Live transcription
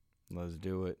Let's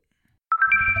do it.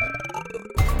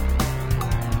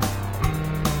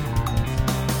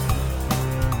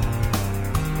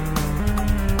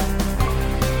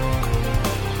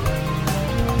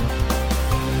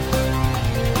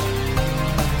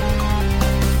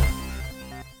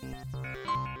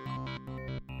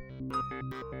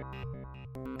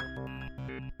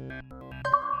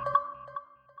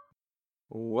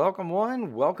 Welcome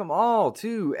one, welcome all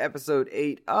to episode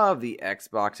 8 of the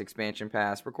Xbox Expansion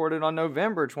Pass, recorded on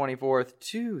November 24th,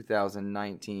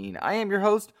 2019. I am your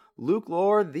host, Luke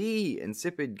Lore, the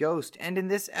Insipid Ghost, and in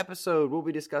this episode we'll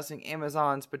be discussing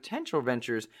Amazon's potential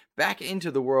ventures back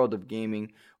into the world of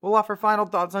gaming. We'll offer final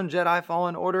thoughts on Jedi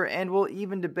Fallen Order, and we'll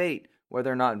even debate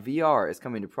whether or not VR is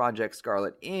coming to Project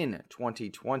Scarlet in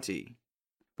 2020.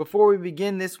 Before we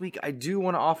begin this week, I do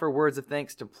want to offer words of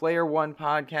thanks to Player One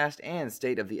Podcast and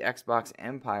State of the Xbox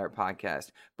Empire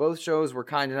Podcast. Both shows were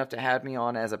kind enough to have me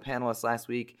on as a panelist last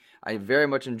week. I very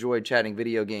much enjoyed chatting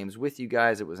video games with you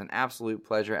guys. It was an absolute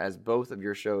pleasure, as both of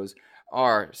your shows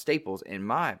are staples in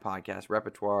my podcast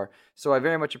repertoire. So I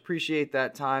very much appreciate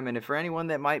that time. And if for anyone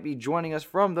that might be joining us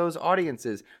from those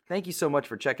audiences, thank you so much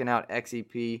for checking out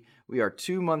XEP. We are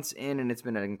 2 months in, and it's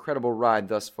been an incredible ride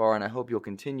thus far, and I hope you'll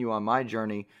continue on my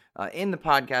journey in the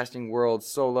podcasting world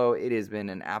solo. It has been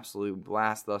an absolute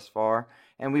blast thus far,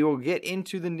 and we will get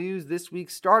into the news this week,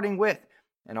 starting with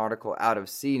an article out of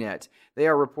CNET. They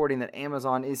are reporting that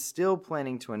Amazon is still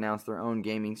planning to announce their own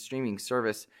gaming streaming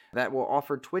service that will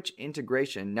offer Twitch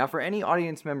integration. Now, for any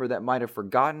audience member that might have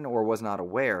forgotten or was not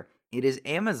aware, it is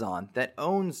Amazon that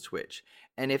owns Twitch.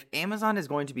 And if Amazon is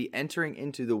going to be entering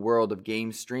into the world of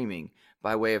game streaming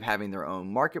by way of having their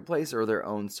own marketplace or their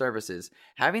own services,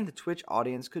 having the Twitch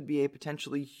audience could be a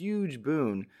potentially huge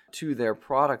boon to their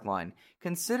product line.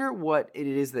 Consider what it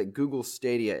is that Google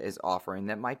Stadia is offering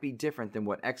that might be different than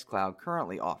what xCloud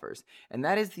currently offers. And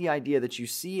that is the idea that you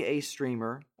see a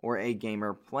streamer or a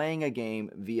gamer playing a game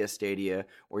via Stadia,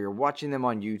 or you're watching them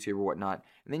on YouTube or whatnot,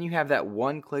 and then you have that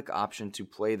one-click option to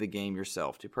play the game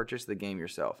yourself, to purchase the game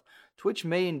yourself. Twitch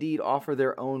may indeed offer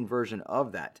their own version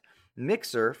of that.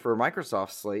 Mixer, for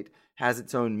Microsoft's slate, has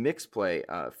its own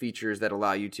MixPlay features that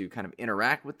allow you to kind of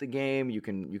interact with the game. You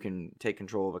can take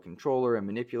control of a controller and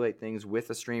manipulate things with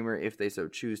a streamer if they so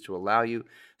choose to allow you.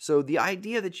 So the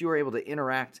idea that you are able to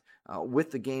interact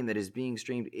with the game that is being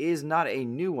streamed is not a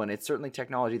new one. It's certainly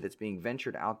technology that's being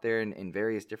ventured out there in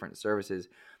various different services.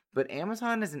 But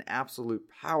Amazon is an absolute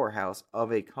powerhouse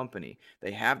of a company.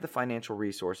 They have the financial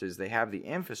resources, they have the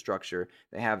infrastructure,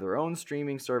 they have their own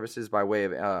streaming services by way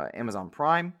of Amazon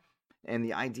Prime, and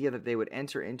the idea that they would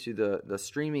enter into the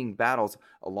streaming battles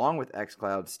along with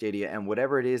xCloud, Stadia, and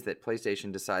whatever it is that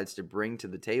PlayStation decides to bring to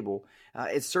the table,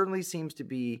 it certainly seems to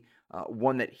be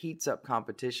one that heats up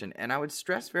competition. And I would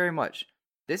stress very much,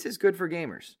 this is good for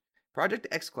gamers. Project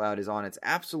xCloud is on its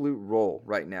absolute roll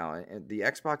right now, and the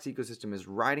Xbox ecosystem is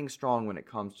riding strong when it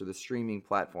comes to the streaming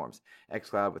platforms.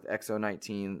 xCloud with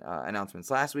XO19 announcements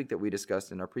last week that we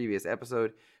discussed in our previous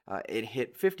episode. It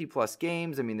hit 50-plus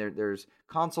games. I mean, there's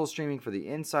console streaming for the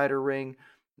Insider Ring.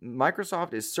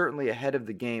 Microsoft is certainly ahead of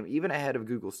the game, even ahead of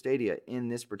Google Stadia in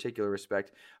this particular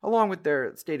respect, along with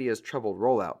their Stadia's troubled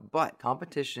rollout. But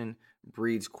competition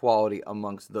breeds quality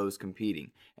amongst those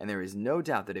competing. And there is no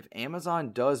doubt that if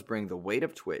Amazon does bring the weight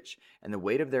of Twitch and the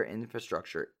weight of their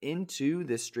infrastructure into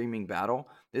this streaming battle,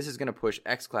 this is going to push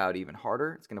xCloud even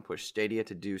harder. It's going to push Stadia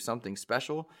to do something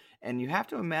special. And you have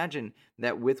to imagine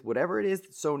that with whatever it is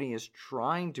that Sony is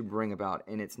trying to bring about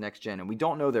in its next gen, and we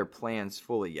don't know their plans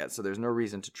fully yet, so there's no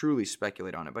reason to truly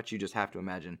speculate on it, but you just have to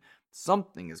imagine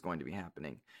something is going to be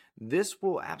happening. This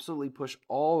will absolutely push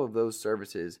all of those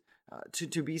services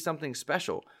to be something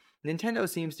special. Nintendo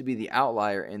seems to be the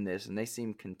outlier in this, and they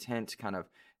seem content kind of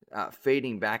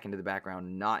fading back into the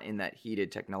background, not in that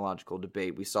heated technological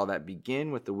debate. We saw that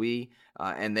begin with the Wii,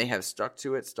 and they have stuck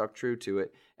true to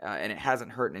it, and it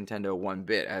hasn't hurt Nintendo one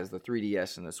bit, as the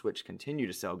 3DS and the Switch continue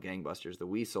to sell gangbusters. The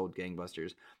Wii sold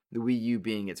gangbusters, the Wii U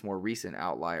being its more recent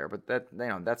outlier, but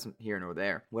that's here nor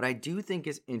there. What I do think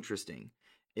is interesting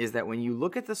is that when you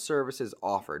look at the services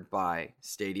offered by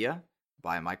Stadia,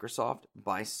 by Microsoft,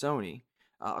 by Sony,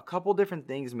 a couple different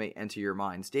things may enter your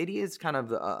mind. Stadia is kind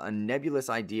of a nebulous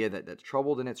idea that's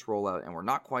troubled in its rollout, and we're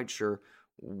not quite sure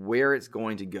where it's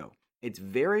going to go. It's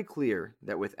very clear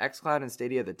that with xCloud and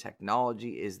Stadia, the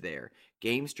technology is there.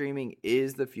 Game streaming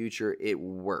is the future. It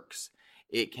works.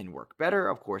 It can work better.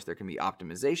 Of course, there can be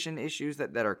optimization issues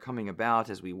that are coming about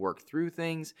as we work through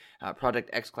things.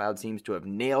 Project xCloud seems to have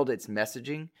nailed its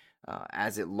messaging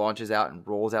as it launches out and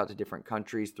rolls out to different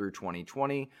countries through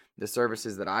 2020. The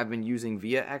services that I've been using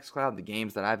via xCloud, the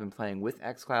games that I've been playing with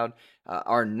xCloud,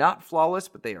 are not flawless,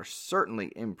 but they are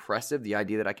certainly impressive. The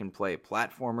idea that I can play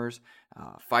platformers,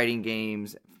 fighting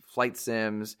games, flight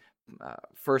sims,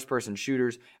 first-person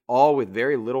shooters, all with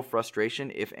very little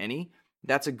frustration, if any,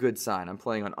 that's a good sign. I'm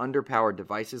playing on underpowered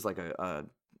devices like a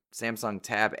Samsung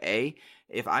Tab A.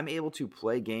 If I'm able to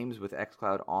play games with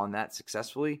xCloud on that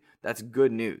successfully, that's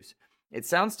good news. It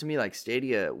sounds to me like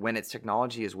Stadia, when its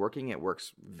technology is working, it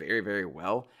works very, very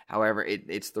well. However,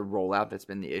 it's the rollout that's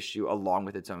been the issue, along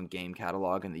with its own game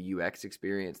catalog and the UX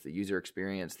experience, the user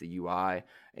experience, the UI.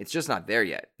 It's just not there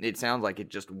yet. It sounds like it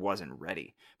just wasn't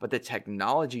ready. But the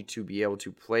technology to be able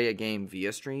to play a game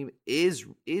via stream is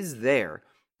there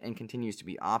and continues to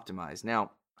be optimized.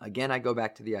 Now, again, I go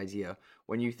back to the idea,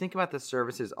 when you think about the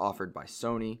services offered by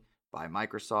Sony, by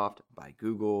Microsoft, by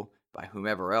Google, by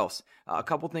whomever else, a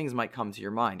couple things might come to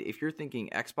your mind. If you're thinking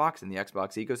Xbox and the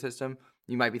Xbox ecosystem,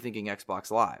 you might be thinking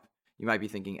Xbox Live. You might be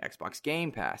thinking Xbox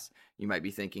Game Pass. You might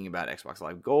be thinking about Xbox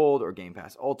Live Gold or Game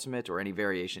Pass Ultimate or any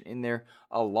variation in there,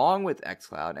 along with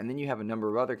xCloud. And then you have a number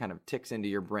of other kind of ticks into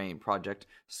your brain. Project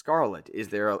Scarlet. Is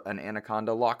there an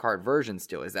Anaconda Lockhart version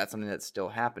still? Is that something that's still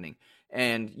happening?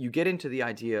 And you get into the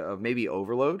idea of maybe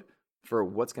overload for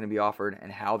what's going to be offered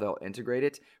and how they'll integrate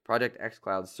it. Project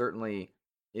xCloud certainly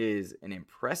is an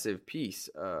impressive piece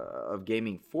of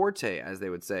gaming forte, as they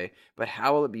would say, but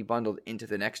how will it be bundled into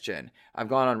the next gen? I've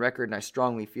gone on record and I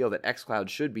strongly feel that xCloud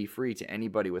should be free to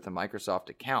anybody with a Microsoft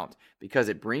account because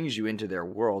it brings you into their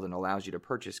world and allows you to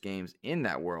purchase games in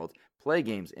that world, play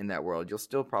games in that world. You'll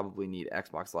still probably need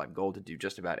Xbox Live Gold to do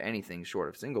just about anything short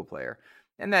of single player,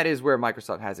 and that is where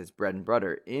Microsoft has its bread and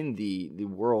butter in the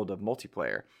world of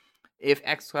multiplayer. If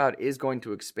xCloud is going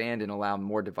to expand and allow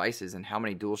more devices, and how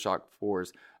many DualShock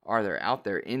 4s are there out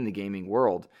there in the gaming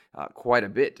world, quite a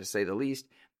bit to say the least,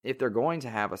 if they're going to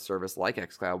have a service like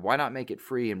xCloud, why not make it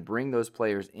free and bring those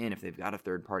players in if they've got a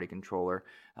third-party controller?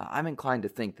 I'm inclined to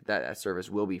think that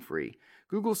service will be free.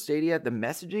 Google Stadia, the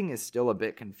messaging is still a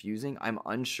bit confusing. I'm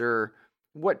unsure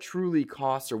what truly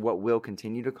costs or what will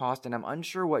continue to cost, and I'm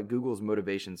unsure what Google's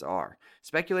motivations are.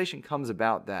 Speculation comes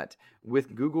about that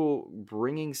with Google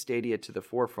bringing Stadia to the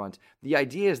forefront, the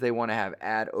idea is they want to have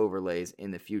ad overlays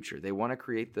in the future. They want to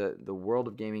create the world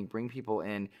of gaming, bring people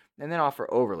in, and then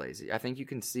offer overlays. I think you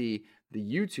can see the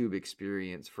YouTube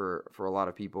experience for a lot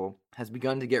of people has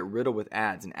begun to get riddled with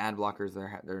ads and ad blockers.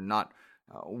 They're not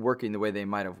working the way they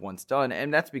might have once done,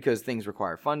 and that's because things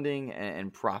require funding,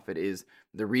 and profit is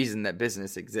the reason that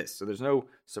business exists. So there's no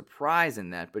surprise in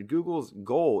that, but Google's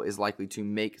goal is likely to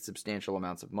make substantial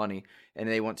amounts of money, and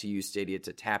they want to use Stadia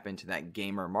to tap into that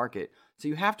gamer market. So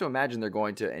you have to imagine they're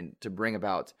going to bring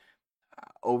about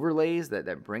overlays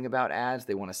that bring about ads.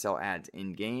 They want to sell ads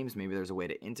in games. Maybe there's a way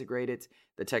to integrate it.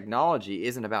 The technology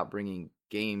isn't about bringing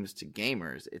games to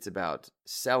gamers. It's about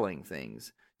selling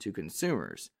things to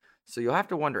consumers. So you'll have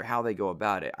to wonder how they go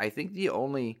about it. I think the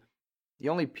only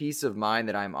peace of mind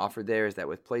that I'm offered there is that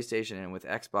with PlayStation and with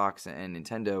Xbox and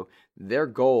Nintendo, their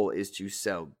goal is to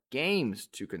sell games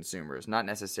to consumers, not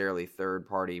necessarily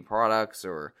third-party products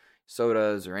or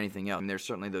sodas or anything else. And there's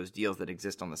certainly those deals that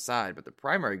exist on the side, but the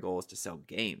primary goal is to sell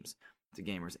games to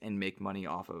gamers and make money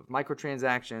off of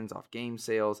microtransactions, off game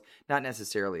sales, not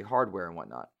necessarily hardware and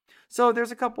whatnot. So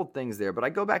there's a couple things there, but I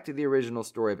go back to the original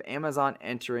story of Amazon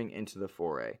entering into the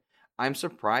foray. I'm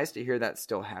surprised to hear that's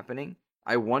still happening.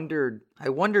 I wondered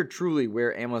truly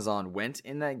where Amazon went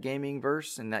in that gaming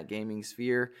verse, in that gaming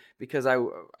sphere, because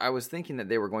I was thinking that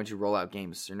they were going to roll out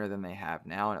games sooner than they have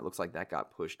now, and it looks like that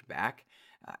got pushed back.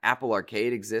 Apple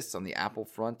Arcade exists on the Apple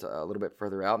front a little bit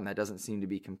further out, and that doesn't seem to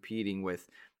be competing with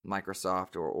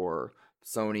Microsoft or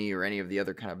Sony or any of the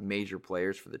other kind of major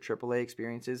players for the AAA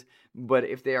experiences. But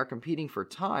if they are competing for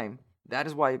time, that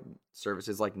is why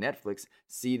services like Netflix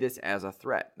see this as a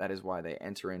threat. That is why they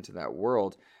enter into that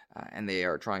world, and they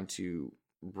are trying to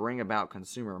bring about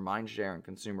consumer mindshare and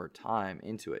consumer time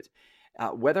into it.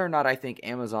 Whether or not I think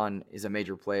Amazon is a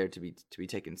major player to be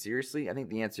taken seriously, I think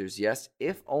the answer is yes,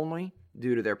 if only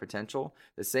due to their potential.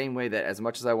 The same way that as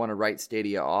much as I want to write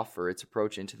Stadia off for its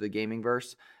approach into the gaming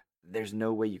verse, there's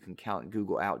no way you can count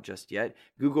Google out just yet.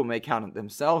 Google may count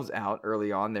themselves out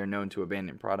early on. They're known to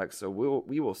abandon products, so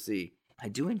we will see. I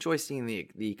do enjoy seeing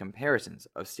the comparisons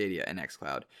of Stadia and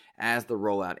xCloud as the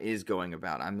rollout is going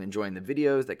about. I'm enjoying the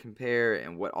videos that compare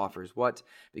and what offers what,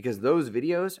 because those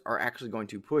videos are actually going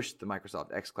to push the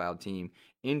Microsoft xCloud team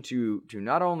into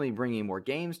not only bringing more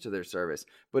games to their service,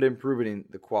 but improving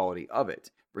the quality of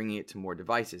it. bringing it to more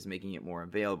devices, making it more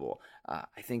available.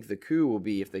 I think the coup will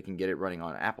be if they can get it running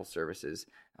on Apple services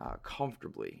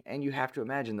comfortably. And you have to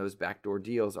imagine those backdoor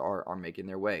deals are making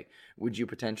their way. Would you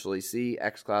potentially see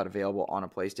xCloud available on a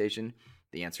PlayStation?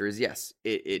 The answer is yes.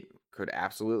 It could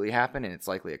absolutely happen, and it's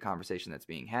likely a conversation that's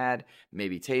being had,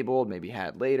 maybe tabled, maybe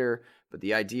had later. But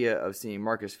the idea of seeing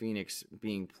Marcus Phoenix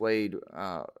being played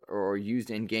or used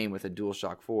in game with a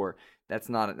DualShock 4, that's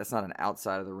not an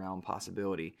outside of the realm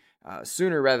possibility.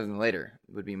 Sooner rather than later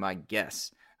would be my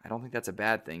guess. I don't think that's a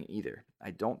bad thing either.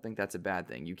 I don't think that's a bad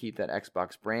thing. You keep that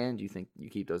Xbox brand, you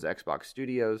keep those Xbox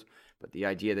studios, but the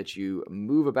idea that you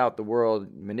move about the world,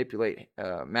 manipulate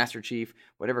Master Chief,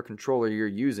 whatever controller you're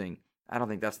using, I don't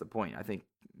think that's the point. I think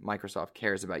Microsoft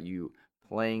cares about you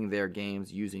playing their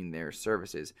games, using their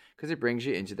services, because it brings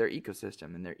you into their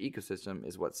ecosystem, and their ecosystem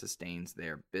is what sustains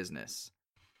their business.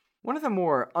 One of the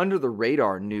more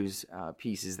under-the-radar news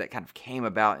pieces that kind of came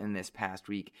about in this past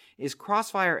week is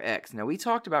Crossfire X. Now, we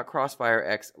talked about Crossfire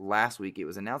X last week. It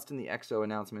was announced in the XO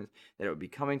announcement that it would be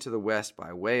coming to the West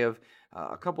by way of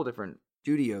a couple different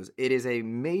studios. It is a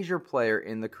major player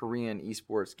in the Korean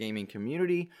esports gaming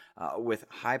community with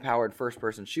high-powered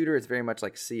first-person shooter. It's very much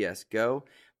like CSGO.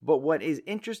 But what is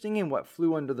interesting and what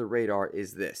flew under the radar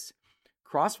is this.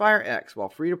 Crossfire X, while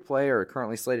free-to-play or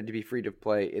currently slated to be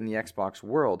free-to-play in the Xbox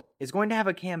world, is going to have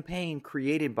a campaign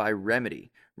created by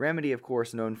Remedy. Remedy, of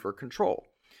course, known for Control.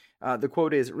 The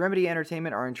quote is, Remedy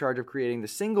Entertainment are in charge of creating the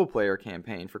single-player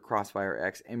campaign for Crossfire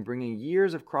X and bringing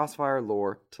years of Crossfire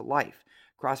lore to life.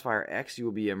 Crossfire X, you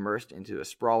will be immersed into a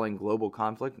sprawling global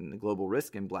conflict in the Global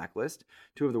Risk and Blacklist,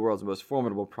 two of the world's most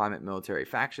formidable private military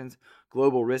factions.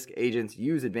 Global Risk agents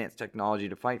use advanced technology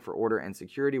to fight for order and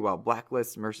security, while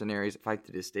Blacklist mercenaries fight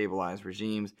to destabilize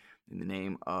regimes in the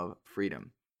name of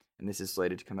freedom. And this is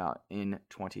slated to come out in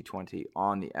 2020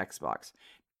 on the Xbox.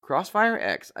 Crossfire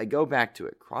X, I go back to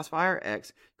it. Crossfire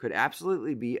X could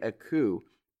absolutely be a coup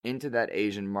into that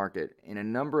Asian market in a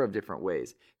number of different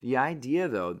ways. The idea,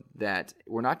 though, that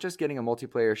we're not just getting a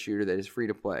multiplayer shooter that is free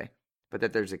to play, but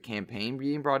that there's a campaign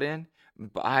being brought in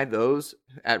by those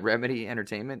at Remedy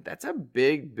Entertainment, that's a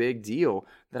big, big deal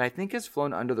that I think has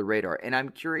flown under the radar. And I'm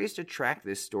curious to track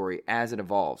this story as it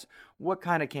evolves. What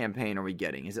kind of campaign are we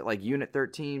getting? Is it like Unit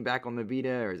 13 back on the Vita,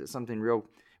 or is it something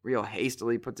real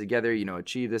hastily put together,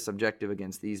 achieve this objective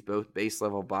against these both base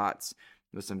level bots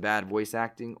with some bad voice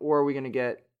acting? Or are we going to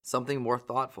get something more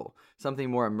thoughtful, something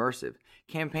more immersive?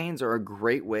 Campaigns are a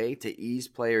great way to ease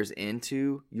players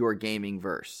into your gaming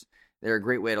verse. They're a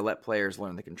great way to let players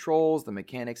learn the controls, the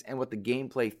mechanics, and what the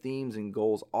gameplay themes and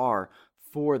goals are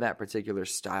for that particular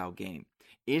style game.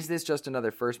 Is this just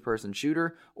another first-person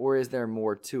shooter, or is there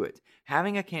more to it?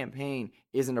 Having a campaign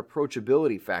is an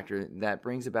approachability factor that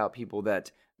brings about people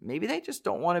that maybe they just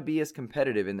don't want to be as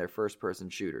competitive in their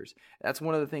first-person shooters. That's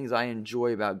one of the things I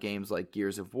enjoy about games like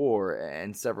Gears of War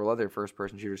and several other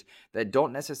first-person shooters that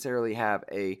don't necessarily have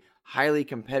a highly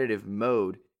competitive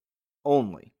mode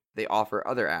only. They offer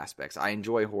other aspects. I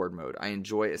enjoy horde mode. I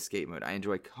enjoy escape mode. I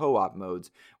enjoy co-op modes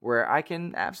where I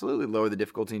can absolutely lower the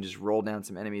difficulty and just roll down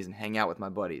some enemies and hang out with my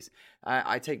buddies.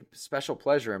 I take special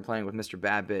pleasure in playing with Mr.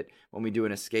 Badbit when we do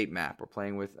an escape map, or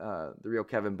playing with the real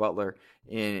Kevin Butler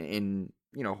in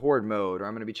horde mode, or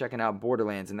I'm going to be checking out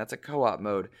Borderlands, and that's a co-op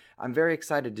mode. I'm very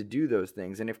excited to do those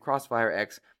things, and if Crossfire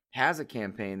X has a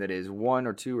campaign that is 1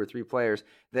 or 2 or 3 players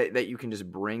that you can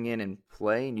just bring in and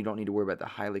play, and you don't need to worry about the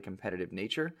highly competitive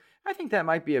nature, I think that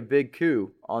might be a big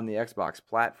coup on the Xbox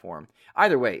platform.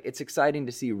 Either way, it's exciting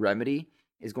to see Remedy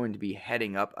is going to be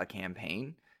heading up a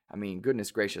campaign. I mean,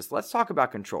 goodness gracious, let's talk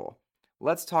about Control.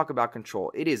 Let's talk about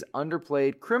Control. It is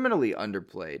underplayed, criminally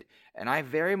underplayed, and I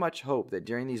very much hope that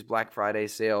during these Black Friday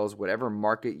sales, whatever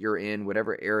market you're in,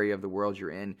 whatever area of the world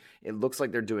you're in, it looks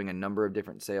like they're doing a number of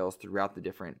different sales throughout the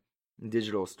different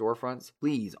digital storefronts.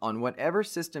 Please, on whatever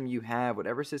system you have,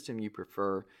 whatever system you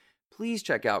prefer, please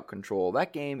check out Control.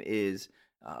 That game is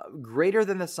greater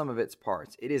than the sum of its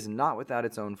parts. It is not without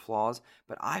its own flaws,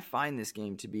 but I find this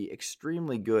game to be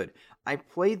extremely good. I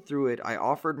played through it. I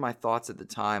offered my thoughts at the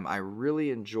time. I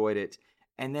really enjoyed it.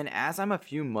 And then as I'm a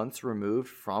few months removed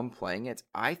from playing it,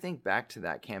 I think back to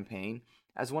that campaign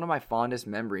as one of my fondest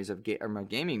memories of my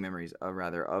gaming memories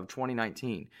of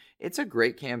 2019. It's a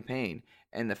great campaign,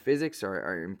 and the physics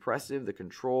are impressive. The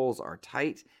controls are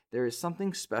tight. There is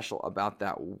something special about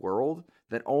that world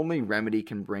that only Remedy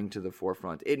can bring to the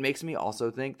forefront. It makes me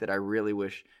also think that I really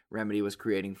wish Remedy was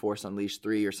creating Force Unleashed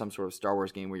 3 or some sort of Star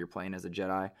Wars game where you're playing as a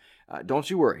Jedi. Don't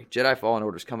you worry, Jedi Fallen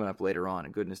Order is coming up later on,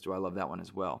 and goodness do I love that one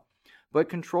as well. But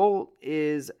Control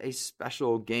is a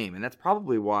special game, and that's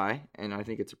probably why, and I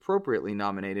think it's appropriately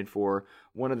nominated for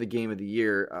one of the Game of the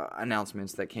Year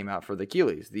announcements that came out for the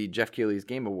Keighley's, the Jeff Keighley's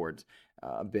Game Awards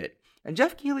bit. And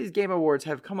Jeff Keighley's Game Awards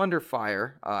have come under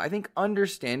fire, I think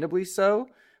understandably so,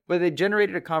 but they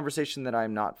generated a conversation that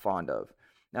I'm not fond of.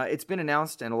 Now, it's been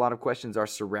announced, and a lot of questions are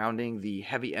surrounding the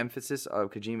heavy emphasis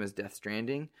of Kojima's Death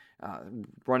Stranding,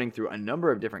 running through a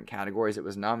number of different categories. It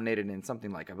was nominated in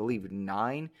something like, I believe,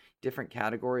 9 different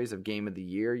categories of Game of the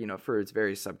Year, for its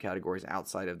various subcategories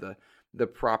outside of the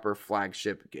proper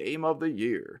flagship Game of the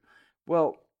Year.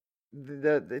 Well,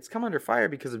 it's come under fire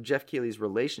because of Jeff Keighley's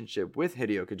relationship with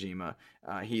Hideo Kojima.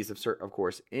 He's, of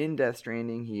course, in Death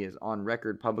Stranding. He is on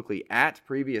record publicly at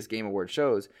previous Game Award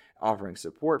shows offering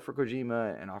support for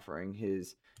Kojima and offering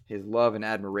his love and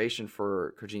admiration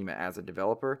for Kojima as a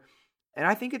developer. And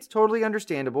I think it's totally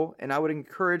understandable, and I would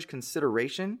encourage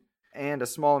consideration and a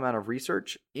small amount of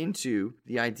research into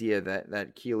the idea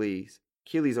that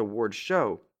Keighley's awards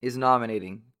show is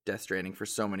nominating Death Stranding for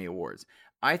so many awards.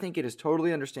 I think it is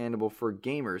totally understandable for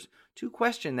gamers to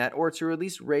question that or to at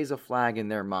least raise a flag in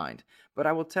their mind. But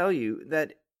I will tell you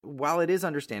that while it is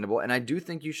understandable, and I do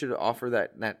think you should offer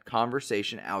that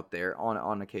conversation out there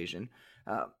on occasion,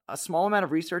 a small amount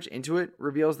of research into it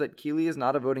reveals that Keighley is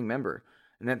not a voting member,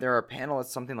 and that there are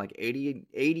panelists, something like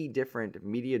 80 different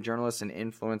media journalists and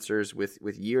influencers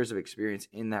with years of experience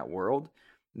in that world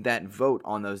that vote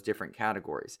on those different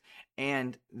categories.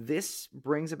 And this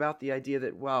brings about the idea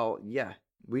that, well, yeah,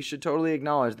 we should totally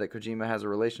acknowledge that Kojima has a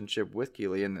relationship with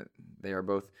Keighley and that they are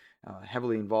both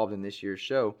heavily involved in this year's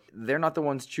show. They're not the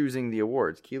ones choosing the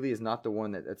awards. Keighley is not the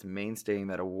one that's mainstaying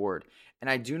that award. And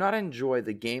I do not enjoy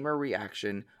the gamer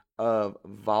reaction of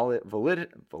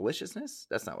maliciousness?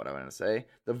 That's not what I want to say.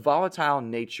 The volatile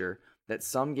nature that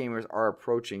some gamers are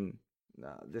approaching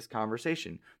this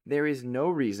conversation. There is no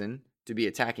reason to be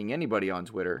attacking anybody on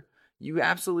Twitter. You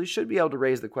absolutely should be able to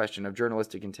raise the question of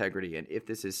journalistic integrity and if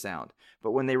this is sound.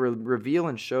 But when they reveal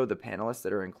and show the panelists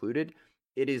that are included,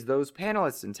 it is those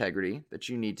panelists' integrity that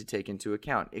you need to take into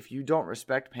account. If you don't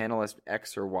respect panelist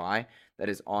X or Y that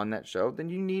is on that show, then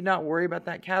you need not worry about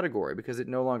that category because it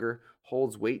no longer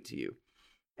holds weight to you.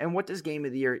 And what does Game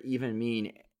of the Year even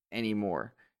mean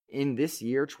anymore? In this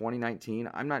year, 2019,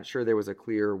 I'm not sure there was a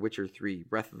clear Witcher 3,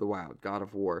 Breath of the Wild, God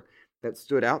of War that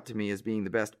stood out to me as being the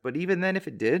best. But even then, if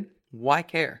it did, why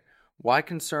care? Why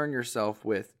concern yourself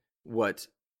with what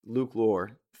Luke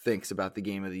Lore thinks about the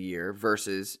Game of the Year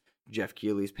versus Jeff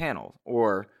Keighley's panel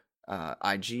or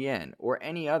IGN or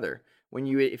any other?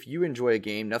 If you enjoy a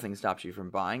game, nothing stops you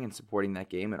from buying and supporting that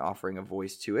game and offering a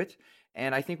voice to it.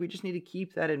 And I think we just need to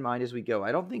keep that in mind as we go.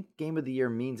 I don't think Game of the Year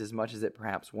means as much as it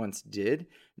perhaps once did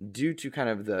due to kind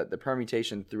of the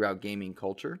permutation throughout gaming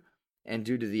culture. And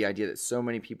due to the idea that so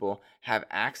many people have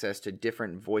access to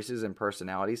different voices and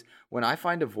personalities, when I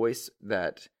find a voice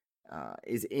that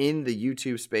is in the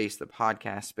YouTube space, the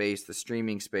podcast space, the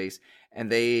streaming space, and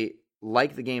they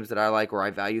like the games that I like, or I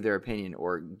value their opinion,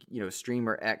 or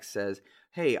streamer X says,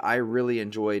 "Hey, I really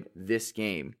enjoyed this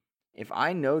game." If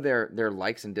I know their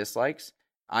likes and dislikes,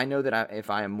 I know that if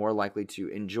I am more likely to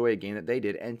enjoy a game that they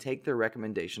did and take their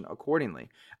recommendation accordingly.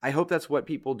 I hope that's what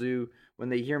people do when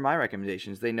they hear my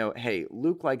recommendations. They know, hey,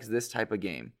 Luke likes this type of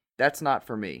game. That's not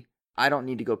for me. I don't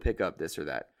need to go pick up this or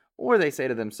that. Or they say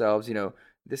to themselves,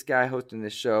 this guy hosting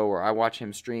this show, or I watch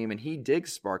him stream and he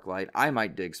digs Sparklight. I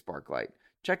might dig Sparklight.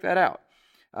 Check that out.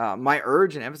 My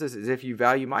urge and emphasis is if you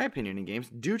value my opinion in games,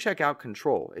 do check out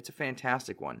Control. It's a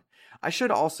fantastic one.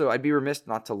 I'd be remiss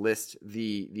not to list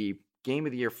the Game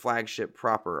of the Year flagship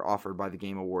proper offered by the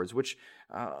Game Awards, which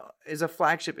is a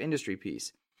flagship industry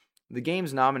piece. The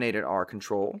games nominated are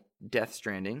Control, Death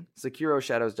Stranding, Sekiro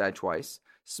Shadows Die Twice,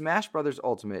 Smash Bros.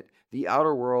 Ultimate, The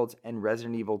Outer Worlds, and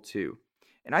Resident Evil 2.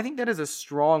 And I think that is a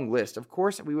strong list. Of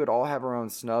course, we would all have our own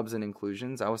snubs and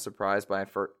inclusions. I was surprised by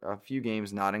a few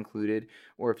games not included,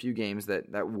 or a few games that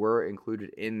were included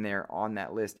in there on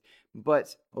that list.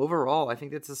 But overall, I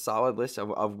think it's a solid list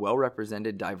of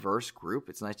well-represented, diverse group.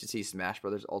 It's nice to see Smash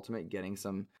Bros. Ultimate getting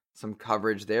some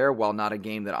coverage there, while not a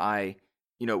game that I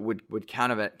would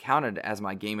count it as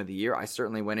my game of the year. I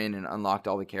certainly went in and unlocked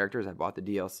all the characters. I bought the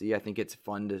DLC. I think it's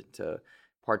fun to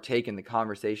partake in the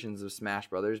conversations of Smash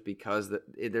Brothers because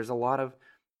there's a lot of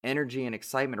energy and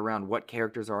excitement around what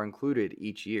characters are included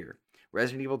each year.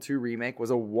 Resident Evil 2 Remake was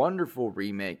a wonderful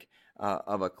remake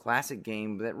of a classic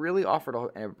game that really offered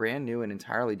a brand new and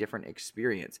entirely different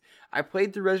experience. I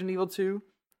played through Resident Evil 2,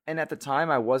 and at the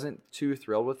time I wasn't too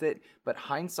thrilled with it, but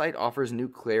hindsight offers new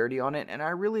clarity on it, and I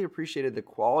really appreciated the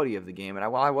quality of the game.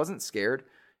 And while I wasn't scared,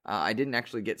 I didn't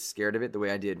actually get scared of it the way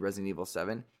I did Resident Evil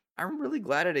 7. I'm really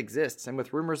glad it exists. And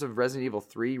with rumors of Resident Evil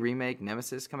 3 remake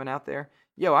Nemesis coming out there,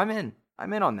 yo, I'm in.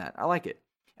 I'm in on that. I like it.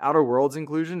 Outer Worlds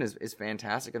inclusion is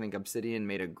fantastic. I think Obsidian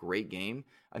made a great game.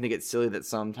 I think it's silly that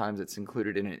sometimes it's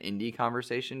included in an indie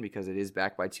conversation because it is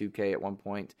backed by 2K at one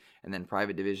point, and then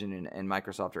Private Division and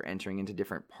Microsoft are entering into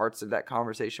different parts of that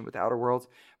conversation with Outer Worlds.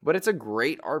 But it's a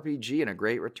great RPG and a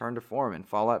great return to form, and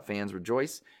Fallout fans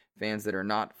rejoice. Fans that are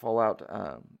not Fallout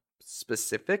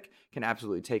specific can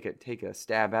absolutely take a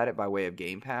stab at it by way of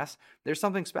Game Pass. There's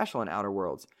something special in Outer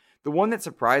Worlds. The one that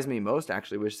surprised me most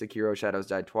actually was Sekiro Shadows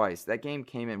Die Twice. That game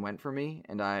came and went for me,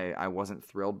 and I wasn't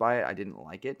thrilled by it. I didn't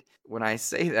like it. When I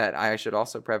say that, I should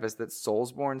also preface that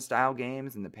Soulsborne style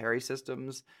games and the parry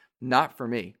systems, not for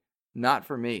me. Not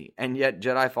for me. And yet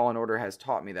Jedi Fallen Order has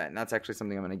taught me that, and that's actually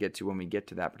something I'm going to get to when we get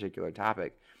to that particular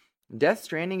topic. Death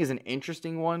Stranding is an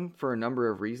interesting one for a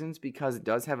number of reasons because it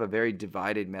does have a very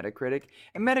divided Metacritic.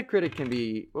 And Metacritic can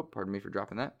be, pardon me for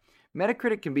dropping that.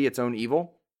 Metacritic can be its own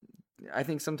evil. I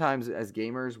think sometimes as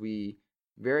gamers, we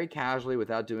very casually,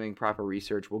 without doing proper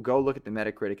research, will go look at the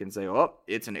Metacritic and say, oh,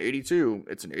 it's an 82,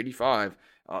 it's an 85.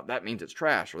 That means it's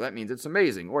trash, or that means it's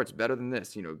amazing, or it's better than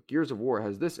this. Gears of War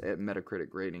has this Metacritic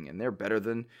rating, and they're better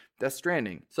than Death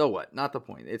Stranding. So what? Not the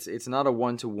point. It's not a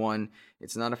one-to-one.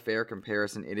 It's not a fair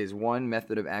comparison. It is one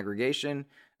method of aggregation,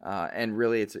 and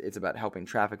really it's about helping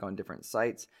traffic on different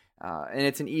sites. And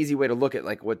it's an easy way to look at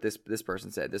like what this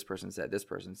person said, this person said, this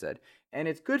person said. And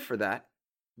it's good for that,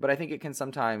 but I think it can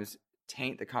sometimes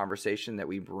taint the conversation that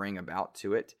we bring about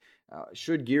to it.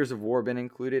 Should Gears of War been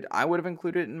included? I would have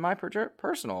included it in my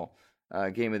personal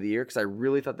game of the year because I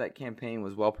really thought that campaign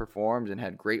was well performed and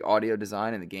had great audio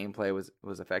design and the gameplay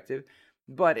was effective.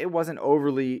 But it wasn't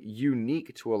overly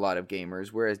unique to a lot of gamers,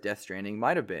 whereas Death Stranding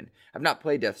might have been. I've not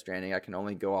played Death Stranding. I can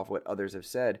only go off what others have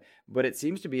said. But it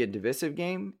seems to be a divisive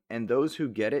game, and those who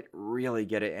get it really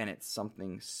get it, and it's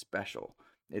something special.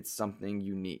 It's something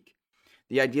unique.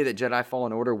 The idea that Jedi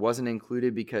Fallen Order wasn't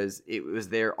included because it was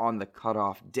there on the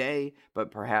cutoff day, but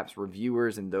perhaps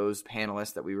reviewers and those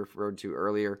panelists that we referred to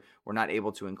earlier were not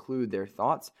able to include their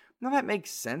thoughts. Now that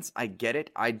makes sense. I get it.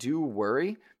 I do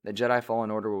worry that Jedi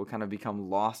Fallen Order will kind of become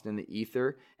lost in the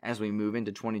ether as we move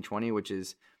into 2020, which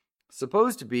is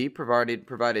supposed to be,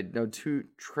 provided no too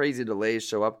crazy delays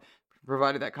show up,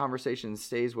 provided that conversation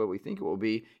stays what we think it will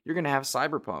be, you're going to have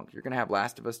Cyberpunk, you're going to have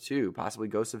Last of Us 2, possibly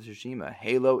Ghost of Tsushima,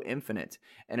 Halo Infinite,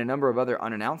 and a number of other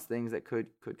unannounced things that could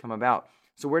come about.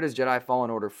 So where does Jedi Fallen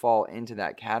Order fall into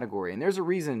that category? And there's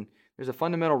a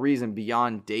fundamental reason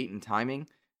beyond date and timing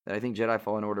that I think Jedi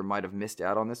Fallen Order might have missed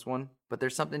out on this one, but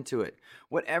there's something to it.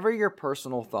 Whatever your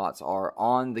personal thoughts are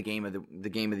on the game of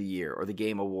the year or the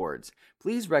game awards,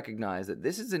 please recognize that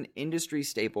this is an industry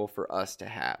staple for us to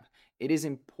have. It is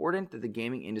important that the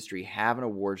gaming industry have an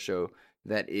award show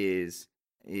that is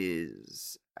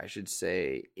I should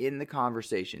say in the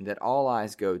conversation that all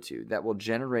eyes go to, that will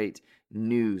generate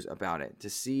news about it, to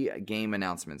see game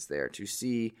announcements there, to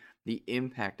see the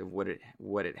impact of what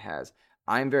it has.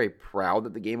 I'm very proud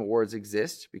that the Game Awards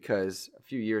exist because a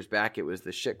few years back it was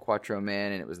the shit Quattro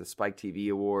Man and it was the Spike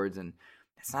TV Awards, and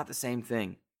it's not the same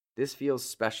thing. This feels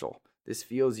special. This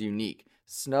feels unique.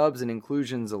 Snubs and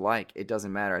inclusions alike, it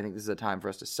doesn't matter. I think this is a time for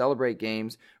us to celebrate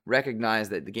games, recognize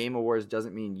that the Game Awards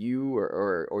doesn't mean you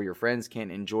or your friends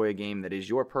can't enjoy a game that is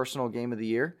your personal game of the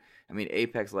year. I mean,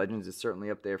 Apex Legends is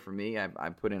certainly up there for me. I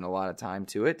put in a lot of time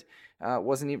to it.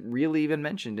 Wasn't really even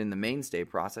mentioned in the mainstay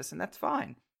process, and that's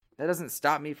fine. That doesn't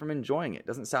stop me from enjoying it.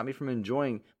 Doesn't stop me from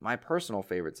enjoying my personal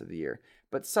favorites of the year.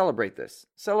 But celebrate this.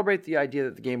 Celebrate the idea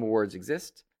that the Game Awards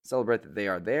exist. Celebrate that they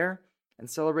are there. And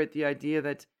celebrate the idea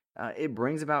that it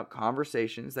brings about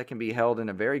conversations that can be held in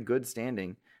a very good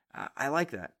standing. I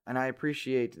like that. And I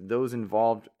appreciate those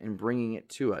involved in bringing it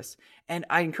to us. And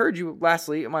I encourage you,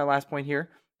 lastly, my last point here,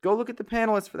 go look at the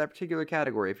panelists for that particular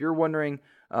category. If you're wondering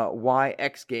why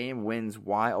X game wins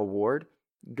Y award,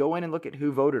 go in and look at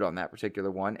who voted on that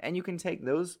particular one, and you can take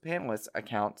those panelists'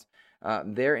 accounts,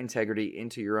 their integrity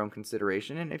into your own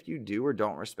consideration, and if you do or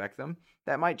don't respect them,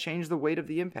 that might change the weight of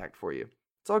the impact for you.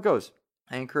 That's all it goes.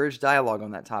 I encourage dialogue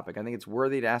on that topic. I think it's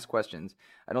worthy to ask questions.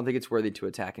 I don't think it's worthy to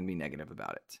attack and be negative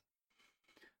about it.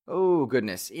 Oh,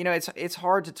 goodness. It's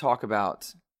hard to talk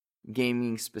about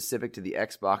gaming specific to the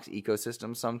Xbox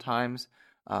ecosystem sometimes,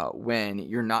 when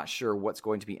you're not sure what's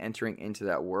going to be entering into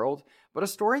that world. But a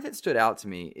story that stood out to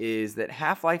me is that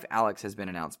Half-Life Alyx has been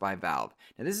announced by Valve.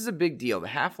 Now, this is a big deal. The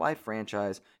Half-Life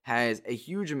franchise has a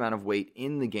huge amount of weight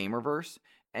in the gamerverse,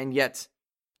 and yet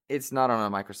it's not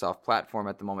on a Microsoft platform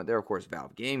at the moment. There are, of course,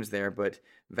 Valve games there, but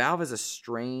Valve is a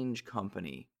strange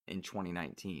company in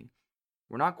 2019.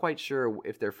 We're not quite sure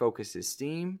if their focus is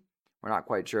Steam We're not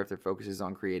quite sure if their focus is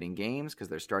on creating games because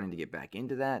they're starting to get back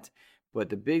into that. But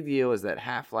the big deal is that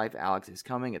Half-Life Alyx is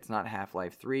coming. It's not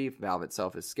Half-Life 3. Valve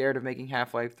itself is scared of making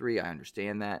Half-Life 3. I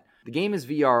understand that. The game is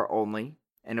VR only.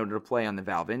 In order to play on the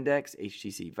Valve Index,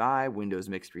 HTC Vive, Windows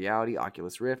Mixed Reality,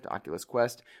 Oculus Rift, Oculus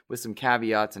Quest, with some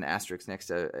caveats and asterisks next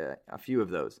to a few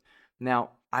of those. Now,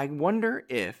 I wonder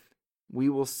if we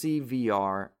will see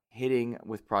VR hitting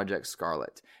with Project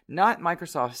Scarlet. Not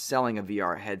Microsoft selling a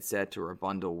VR headset or a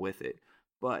bundle with it,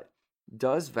 but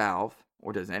does Valve,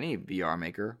 or does any VR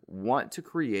maker, want to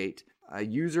create a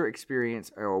user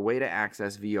experience or a way to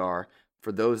access VR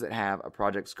for those that have a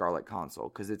Project Scarlet console?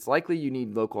 Because it's likely you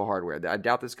need local hardware. I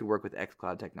doubt this could work with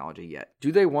xCloud technology yet.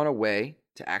 Do they want a way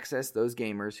to access those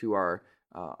gamers who are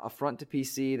a front to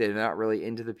PC? They're not really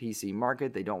into the PC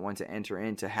market. They don't want to enter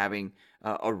into having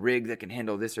a rig that can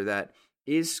handle this or that.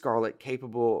 Is Scarlet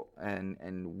capable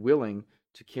and willing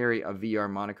to carry a VR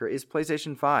moniker? Is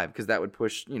PlayStation 5? Because that would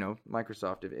push,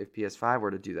 Microsoft if PS5 were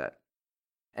to do that.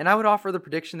 And I would offer the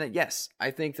prediction that yes,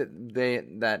 I think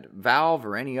that Valve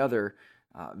or any other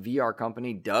VR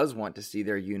company does want to see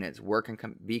their units work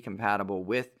and be compatible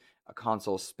with a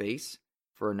console space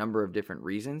for a number of different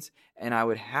reasons. And I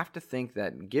would have to think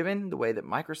that given the way that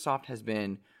Microsoft has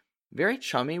been very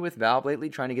chummy with Valve lately,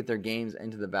 trying to get their games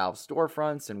into the Valve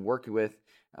storefronts and work with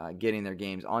getting their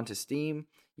games onto Steam,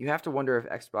 you have to wonder if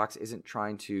Xbox isn't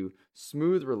trying to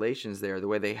smooth relations there the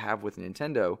way they have with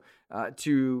Nintendo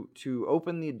to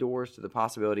open the doors to the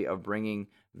possibility of bringing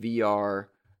VR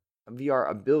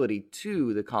ability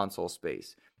to the console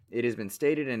space. It has been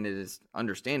stated, and it is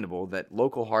understandable, that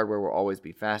local hardware will always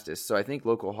be fastest. So I think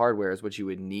local hardware is what you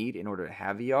would need in order to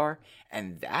have VR,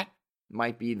 and that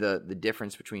might be the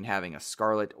difference between having a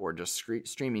Scarlet or just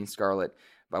streaming Scarlet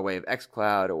by way of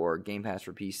xCloud or Game Pass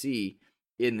for PC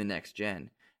in the next gen.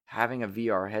 Having a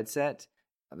VR headset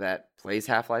that plays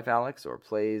Half-Life Alyx or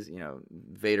plays,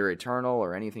 Vader Eternal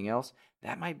or anything else,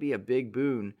 that might be a big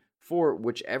boon for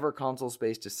whichever console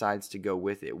space decides to go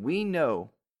with it. We know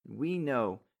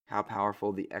how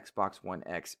powerful the Xbox One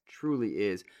X truly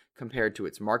is compared to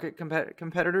its market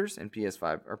competitors in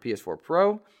PS5 or PS4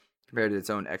 Pro, compared to its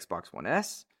own Xbox One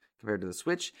S, compared to the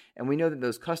Switch. And we know that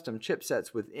those custom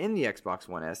chipsets within the Xbox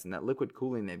One S and that liquid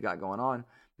cooling they've got going on,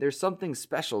 there's something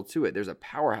special to it. There's a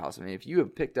powerhouse. I mean, if you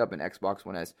have picked up an Xbox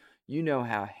One S, you know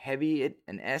how heavy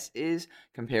an S is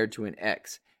compared to an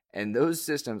X. And those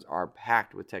systems are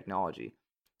packed with technology.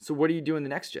 So what do you do in the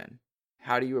next gen?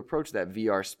 How do you approach that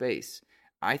VR space?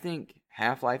 I think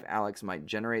Half-Life Alyx might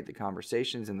generate the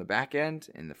conversations in the back end,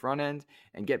 in the front end,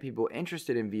 and get people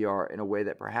interested in VR in a way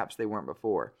that perhaps they weren't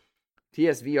before.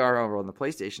 PSVR over on the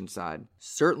PlayStation side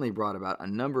certainly brought about a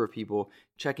number of people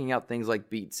checking out things like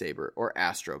Beat Saber or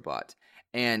Astrobot.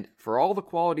 And for all the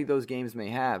quality those games may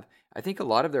have, I think a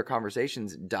lot of their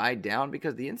conversations died down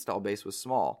because the install base was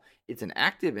small. It's an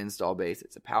active install base,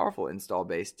 it's a powerful install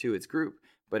base to its group,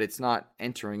 but it's not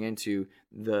entering into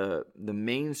the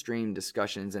mainstream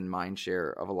discussions and mind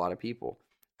share of a lot of people.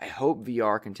 I hope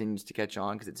VR continues to catch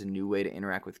on because it's a new way to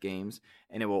interact with games,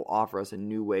 and it will offer us a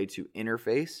new way to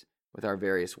interface with our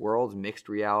various worlds. Mixed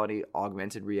reality,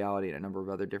 augmented reality, and a number of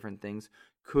other different things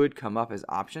could come up as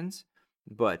options.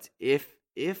 But if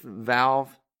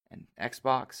Valve and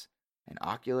Xbox and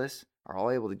Oculus are all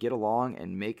able to get along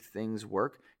and make things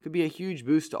work, it could be a huge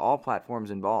boost to all platforms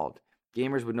involved.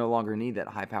 Gamers would no longer need that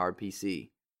high-powered PC.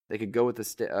 They could go with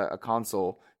a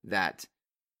console that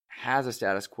has a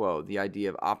status quo. The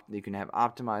idea of you can have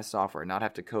optimized software, not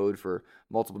have to code for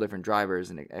multiple different drivers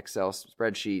and Excel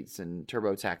spreadsheets and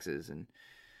TurboTaxes, and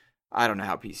I don't know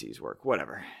how PCs work.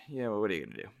 Whatever. What are you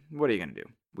going to do?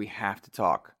 We have to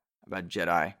talk about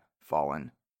Jedi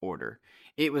Fallen Order.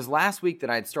 It was last week that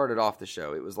I had started off the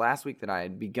show. It was last week that I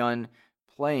had begun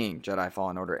playing Jedi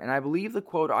Fallen Order, and I believe the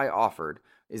quote I offered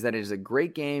is that it is a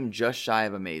great game just shy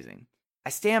of amazing. I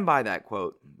stand by that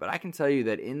quote, but I can tell you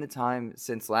that in the time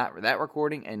since that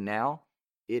recording and now,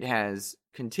 it has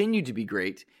continued to be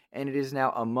great, and it is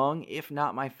now among, if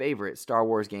not my favorite, Star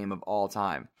Wars game of all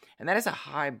time. And that is a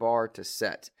high bar to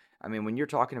set. I mean, when you're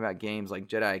talking about games like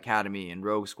Jedi Academy and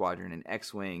Rogue Squadron and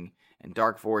X-Wing and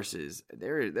Dark Forces,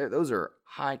 those are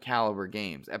high-caliber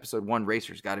games. Episode 1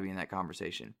 Racer's got to be in that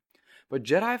conversation. But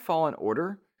Jedi Fallen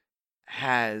Order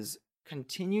has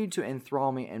continued to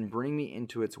enthrall me and bring me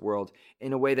into its world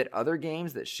in a way that other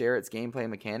games that share its gameplay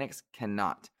mechanics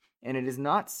cannot. And it is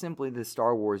not simply the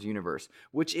Star Wars universe,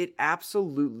 which it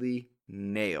absolutely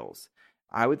nails.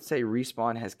 I would say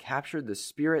Respawn has captured the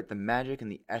spirit, the magic,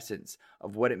 and the essence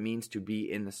of what it means to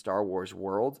be in the Star Wars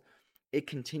world. It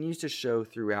continues to show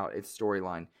throughout its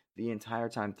storyline the entire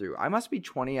time through. I must be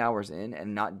 20 hours in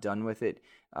and not done with it.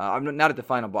 I'm not at the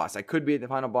final boss. I could be at the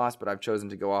final boss, but I've chosen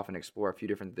to go off and explore a few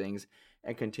different things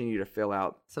and continue to fill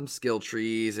out some skill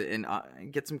trees and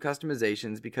get some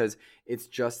customizations because it's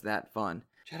just that fun.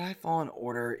 Jedi Fallen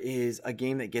Order is a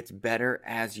game that gets better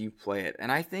as you play it,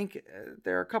 and I think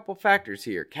there are a couple factors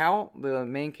here. Cal, the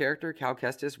main character, Cal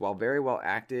Kestis, while very well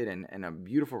acted and a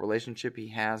beautiful relationship he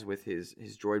has with his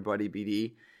droid buddy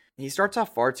BD, he starts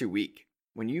off far too weak.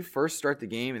 When you first start the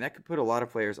game, and that could put a lot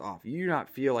of players off, you do not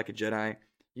feel like a Jedi.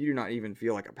 You do not even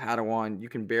feel like a Padawan. You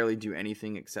can barely do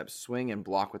anything except swing and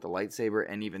block with a lightsaber,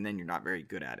 and even then you're not very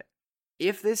good at it.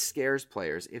 If this scares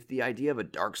players, if the idea of a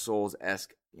Dark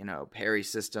Souls-esque, parry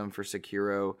system for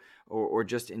Sekiro, or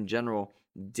just in general,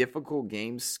 difficult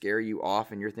games scare you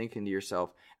off and you're thinking to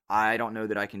yourself, I don't know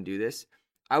that I can do this,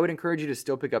 I would encourage you to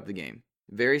still pick up the game.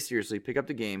 Very seriously, pick up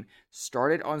the game.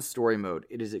 Start it on story mode.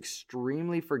 It is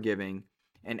extremely forgiving.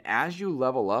 And as you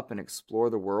level up and explore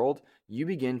the world, you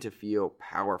begin to feel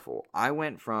powerful. I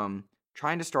went from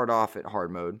trying to start off at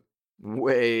hard mode,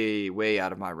 way, way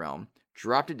out of my realm,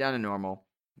 dropped it down to normal,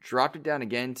 dropped it down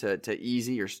again to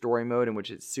easy or story mode, in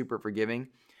which it's super forgiving.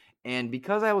 And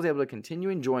because I was able to continue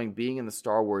enjoying being in the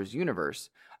Star Wars universe,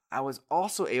 I was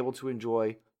also able to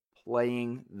enjoy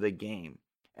playing the game.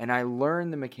 And I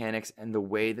learned the mechanics and the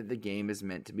way that the game is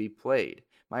meant to be played.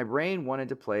 My brain wanted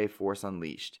to play Force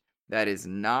Unleashed. That is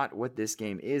not what this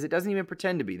game is. It doesn't even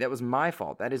pretend to be. That was my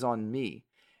fault. That is on me.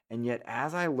 And yet,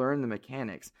 as I learned the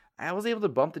mechanics, I was able to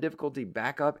bump the difficulty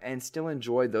back up and still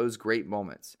enjoy those great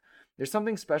moments. There's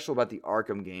something special about the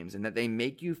Arkham games in that they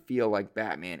make you feel like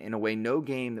Batman in a way no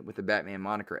game with the Batman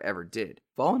moniker ever did.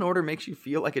 Fallen Order makes you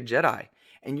feel like a Jedi,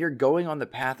 and you're going on the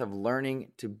path of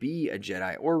learning to be a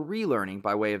Jedi or relearning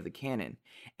by way of the canon.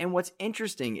 And what's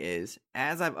interesting is,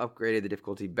 as I've upgraded the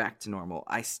difficulty back to normal,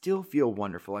 I still feel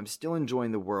wonderful. I'm still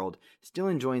enjoying the world, still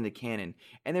enjoying the canon.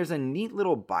 And there's a neat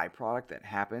little byproduct that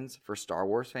happens for Star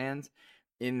Wars fans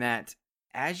in that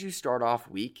as you start off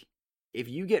weak, if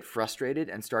you get frustrated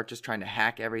and start just trying to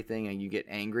hack everything and you get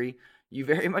angry, you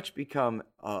very much become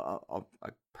a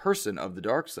person of the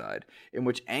dark side, in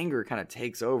which anger kind of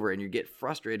takes over and you get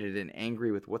frustrated and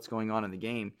angry with what's going on in the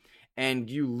game, and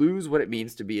you lose what it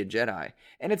means to be a Jedi.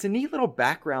 And it's a neat little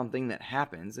background thing that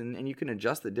happens, and you can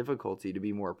adjust the difficulty to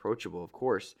be more approachable, of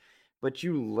course, but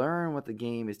you learn what the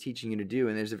game is teaching you to do,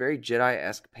 and there's a very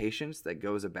Jedi-esque patience that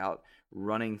goes about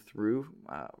running through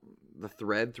the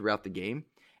thread throughout the game.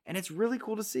 And it's really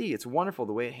cool to see. It's wonderful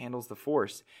the way it handles the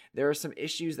Force. There are some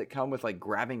issues that come with like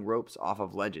grabbing ropes off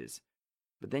of ledges.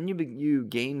 But then you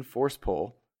gain Force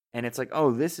pull, and it's like,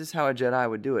 oh, this is how a Jedi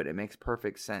would do it. It makes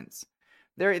perfect sense.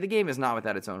 The game is not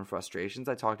without its own frustrations.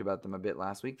 I talked about them a bit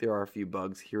last week. There are a few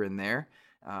bugs here and there.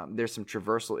 There's some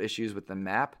traversal issues with the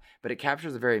map, but it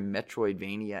captures a very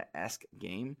Metroidvania-esque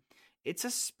game. It's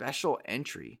a special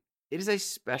entry. It is a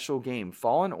special game.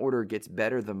 Fallen Order gets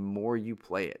better the more you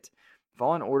play it.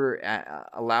 Fallen Order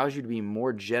allows you to be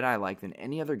more Jedi-like than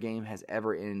any other game has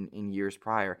ever in years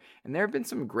prior. And there have been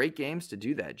some great games to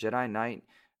do that. Jedi Knight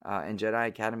and Jedi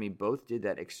Academy both did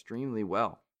that extremely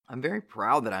well. I'm very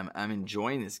proud that I'm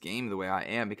enjoying this game the way I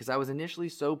am, because I was initially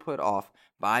so put off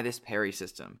by this parry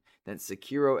system, that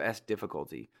Sekiro-esque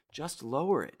difficulty. Just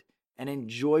lower it and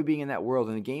enjoy being in that world,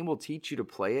 and the game will teach you to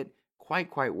play it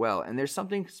quite well. And there's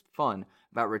something fun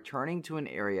about returning to an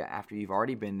area after you've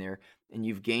already been there and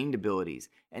you've gained abilities.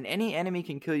 And any enemy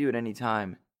can kill you at any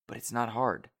time, but it's not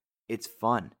hard. It's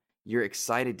fun. You're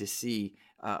excited to see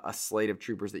a slate of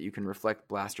troopers that you can reflect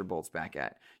blaster bolts back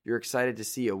at. You're excited to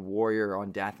see a warrior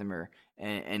on Dathomir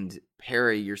and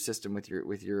parry your system with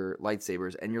your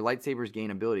lightsabers, and your lightsabers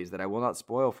gain abilities that I will not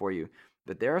spoil for you.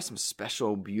 But there are some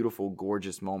special, beautiful,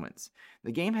 gorgeous moments.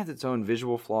 The game has its own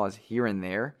visual flaws here and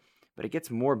there, but it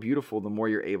gets more beautiful the more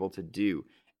you're able to do.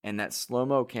 And that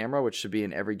slow-mo camera, which should be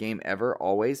in every game ever,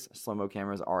 always, slow-mo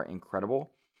cameras are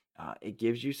incredible. It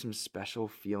gives you some special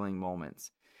feeling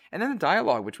moments. And then the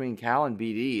dialogue between Cal and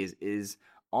BD is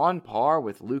on par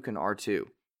with Luke and R2.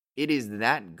 It is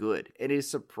that good. It is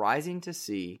surprising to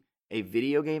see a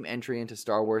video game entry into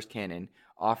Star Wars canon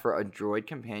offer a droid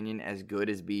companion as good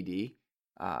as BD.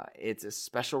 It's a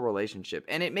special relationship,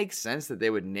 and it makes sense that they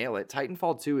would nail it.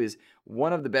 Titanfall 2 is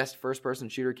one of the best first-person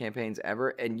shooter campaigns ever,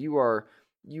 and you are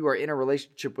in a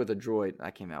relationship with a droid.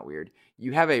 That came out weird.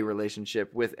 You have a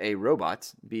relationship with a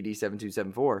robot,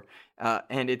 BD7274,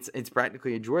 and it's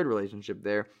practically a droid relationship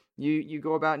there. You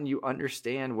go about and you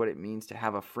understand what it means to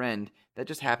have a friend that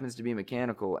just happens to be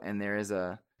mechanical, and there is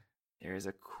a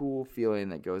cool feeling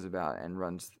that goes about and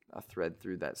runs a thread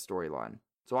through that storyline.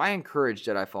 So I encourage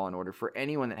Jedi Fallen Order for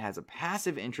anyone that has a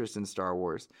passive interest in Star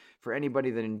Wars, for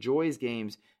anybody that enjoys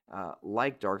games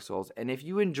like Dark Souls. And if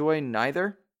you enjoy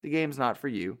neither, the game's not for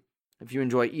you. If you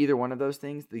enjoy either one of those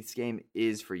things, this game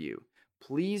is for you.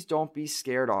 Please don't be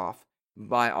scared off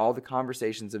by all the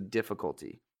conversations of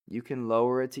difficulty. You can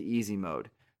lower it to easy mode,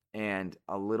 and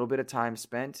a little bit of time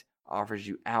spent offers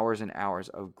you hours and hours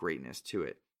of greatness to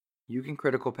it. You can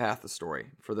critical path the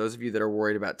story. For those of you that are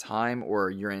worried about time, or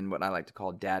you're in what I like to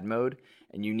call dad mode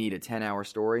and you need a 10-hour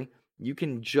story, you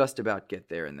can just about get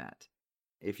there in that.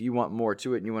 If you want more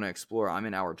to it and you want to explore, I'm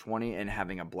in hour 20 and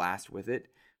having a blast with it.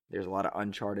 There's a lot of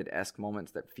Uncharted-esque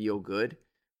moments that feel good.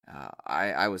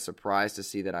 I was surprised to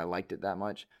see that I liked it that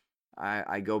much.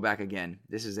 I go back again.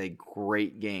 This is a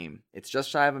great game. It's just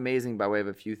shy of amazing by way of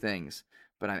a few things,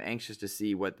 but I'm anxious to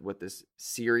see what this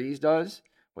series does,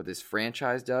 what this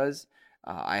franchise does.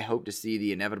 I hope to see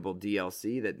the inevitable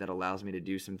DLC that allows me to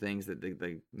do some things that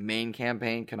the main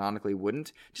campaign canonically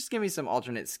wouldn't. Just give me some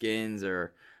alternate skins,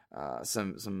 or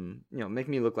some make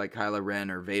me look like Kylo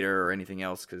Ren or Vader or anything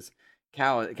else, because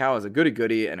Cal is a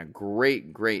goody and a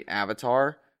great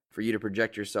avatar for you to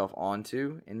project yourself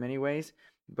onto in many ways.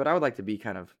 But I would like to be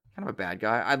kind of a bad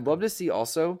guy. I'd love to see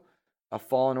also a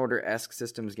Fallen Order-esque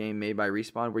systems game made by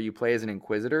Respawn where you play as an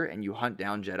Inquisitor and you hunt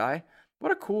down Jedi.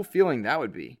 What a cool feeling that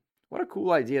would be. What a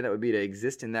cool idea that would be to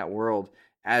exist in that world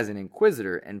as an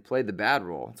Inquisitor and play the bad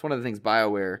role. It's one of the things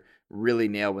BioWare really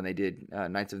nailed when they did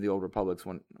Knights of the Old Republics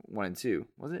 1 and 2.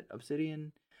 Was it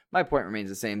Obsidian? My point remains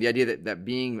the same. The idea that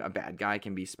being a bad guy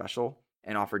can be special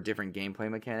and offer different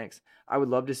gameplay mechanics. I would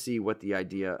love to see what the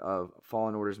idea of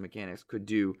Fallen Order's mechanics could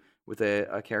do with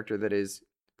a character that is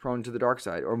prone to the dark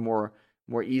side, or more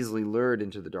easily lured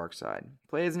into the dark side.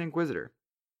 Play as an Inquisitor.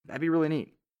 That'd be really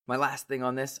neat. My last thing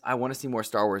on this, I want to see more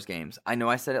Star Wars games. I know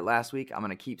I said it last week. I'm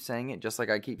going to keep saying it, just like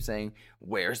I keep saying,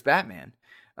 where's Batman?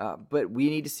 But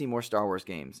we need to see more Star Wars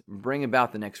games. Bring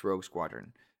about the next Rogue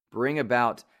Squadron. Bring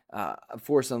about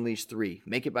Force Unleashed 3.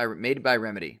 Made it by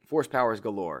Remedy. Force powers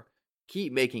galore.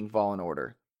 Keep making Fallen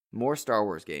Order. More Star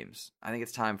Wars games. I think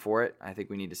it's time for it. I think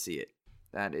we need to see it.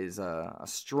 That is a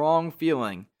strong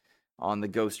feeling on the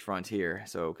Ghost front here.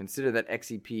 So consider that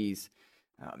XEP's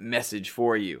message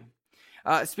for you.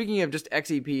 Speaking of just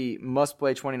XEP Must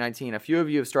Play 2019, a few of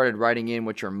you have started writing in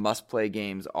what your Must Play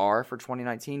games are for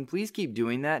 2019. Please keep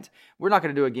doing that. We're not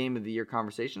going to do a Game of the Year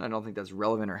conversation. I don't think that's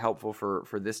relevant or helpful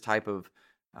for this type of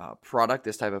product,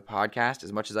 this type of podcast,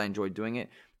 as much as I enjoy doing it.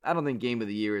 I don't think Game of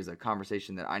the Year is a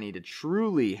conversation that I need to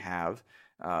truly have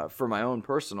for my own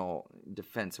personal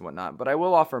defense and whatnot. But I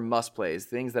will offer Must Plays,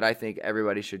 things that I think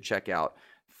everybody should check out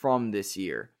from this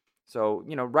year. So,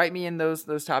 write me in those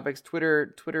topics.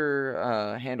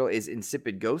 Twitter handle is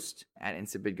Insipid Ghost, at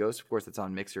Insipid Ghost. Of course, it's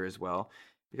on Mixer as well,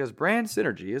 because brand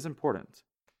synergy is important.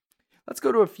 Let's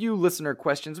go to a few listener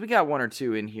questions. We got one or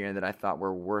two in here that I thought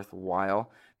were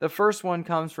worthwhile. The first one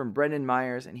comes from Brendan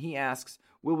Myers, and he asks,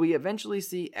 will we eventually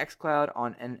see xCloud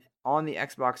on the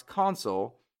Xbox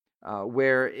console,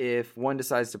 where if one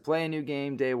decides to play a new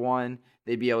game day one,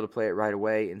 they'd be able to play it right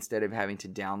away instead of having to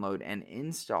download and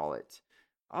install it?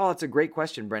 Oh, that's a great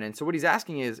question, Brendan. So what he's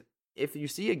asking is, if you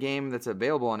see a game that's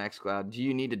available on xCloud, do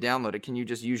you need to download it? Can you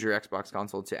just use your Xbox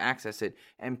console to access it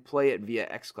and play it via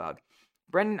xCloud?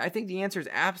 Brendan, I think the answer is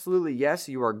absolutely yes.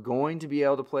 You are going to be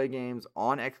able to play games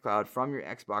on xCloud from your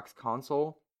Xbox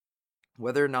console.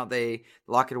 Whether or not they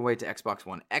lock it away to Xbox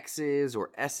One X's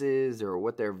or S's, or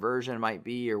what their version might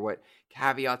be, or what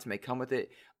caveats may come with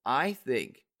it, I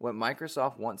think what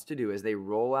Microsoft wants to do as they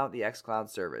roll out the xCloud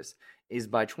service is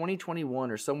by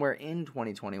 2021 or somewhere in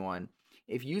 2021,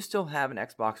 if you still have an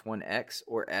Xbox One X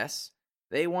or S,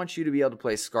 they want you to be able to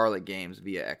play Scarlet games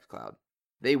via xCloud.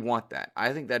 They want that.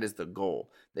 I think that is the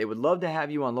goal. They would love to have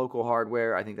you on local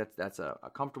hardware. I think that's a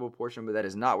comfortable portion, but that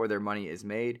is not where their money is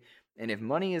made. And if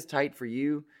money is tight for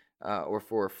you or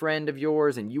for a friend of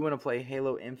yours and you want to play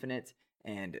Halo Infinite,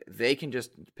 and they can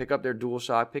just pick up their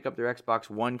DualShock, pick up their Xbox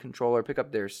One controller, pick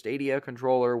up their Stadia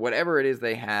controller, whatever it is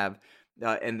they have,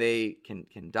 and they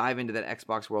can dive into that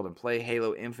Xbox world and play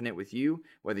Halo Infinite with you,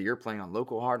 whether you're playing on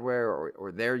local hardware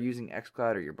or they're using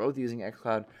xCloud, or you're both using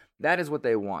xCloud, that is what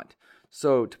they want.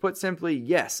 So to put simply,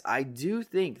 yes, I do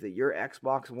think that your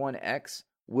Xbox One X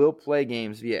will play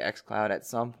games via xCloud at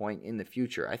some point in the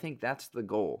future. I think that's the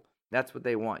goal. That's what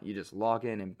they want. You just log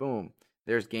in and boom,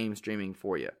 there's game streaming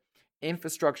for you.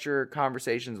 Infrastructure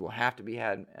conversations will have to be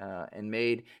had and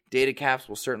made. Data caps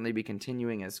will certainly be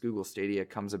continuing as Google Stadia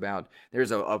comes about.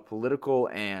 There's a political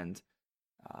and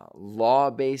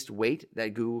law-based weight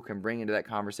that Google can bring into that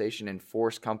conversation and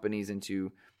force companies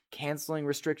into canceling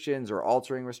restrictions or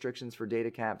altering restrictions for data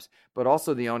caps, but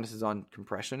also the onus is on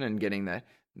compression and getting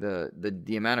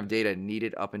the amount of data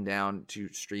needed up and down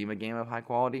to stream a game of high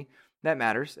quality. That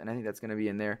matters, and I think that's going to be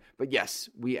in there. But yes,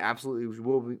 we absolutely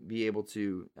will be able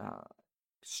to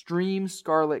stream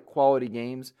Scarlet quality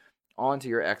games onto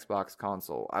your Xbox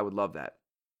console. I would love that.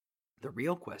 The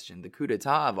real question, the coup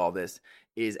d'etat of all this,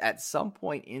 is at some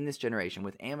point in this generation,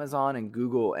 with Amazon and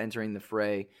Google entering the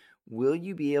fray, will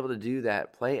you be able to do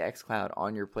that, play xCloud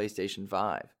on your PlayStation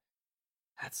 5?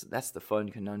 That's the fun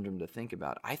conundrum to think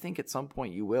about. I think at some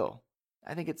point you will.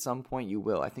 I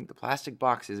think the plastic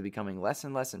box is becoming less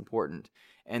and less important,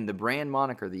 and the brand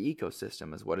moniker, the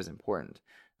ecosystem, is what is important.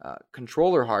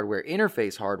 Controller hardware,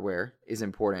 interface hardware is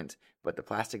important, but the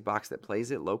plastic box that plays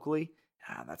it locally,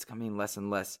 that's coming less and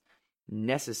less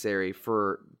necessary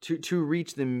to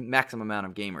reach the maximum amount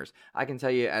of gamers. I can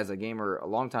tell you as a gamer, a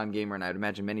longtime gamer, and I'd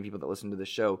imagine many people that listen to the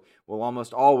show will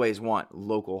almost always want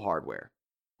local hardware.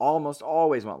 Almost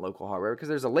always want local hardware because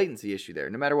there's a latency issue there.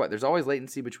 No matter what, there's always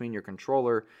latency between your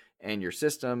controller and your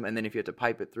system, and then if you have to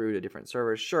pipe it through to different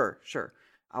servers, sure.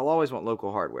 I'll always want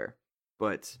local hardware,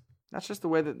 but that's just the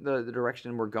way that the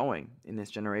direction we're going in this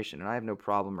generation, and I have no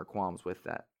problem or qualms with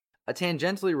that. A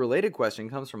tangentially related question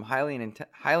comes from Highly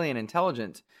and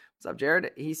Intelligent. What's up,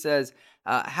 Jared? He says,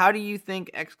 how do you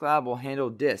think xCloud will handle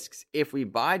discs? If we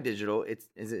buy digital, it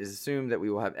is assumed that we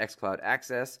will have xCloud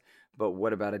access, but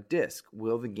what about a disc?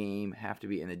 Will the game have to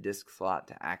be in the disc slot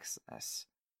to access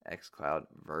xCloud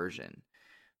version?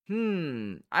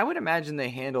 I would imagine they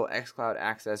handle xCloud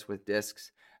access with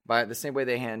discs by the same way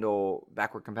they handle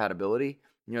backward compatibility.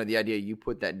 You know, the idea you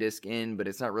put that disc in, but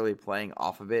it's not really playing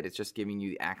off of it. It's just giving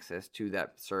you access to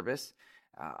that service.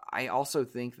 I also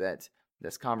think that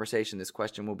this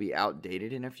question will be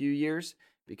outdated in a few years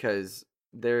because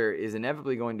there is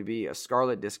inevitably going to be a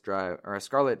Scarlet disk drive or a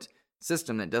Scarlet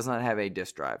system that does not have a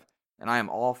disk drive. And I am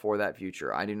all for that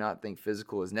future. I do not think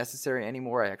physical is necessary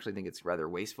anymore. I actually think it's rather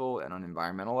wasteful and on an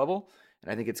environmental level.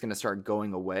 And I think it's going to start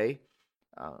going away.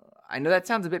 I know that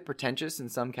sounds a bit pretentious in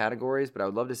some categories, but I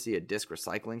would love to see a disk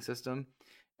recycling system.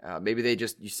 Maybe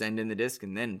you send in the disk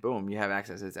and then boom, you have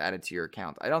access. It's added to your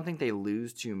account. I don't think they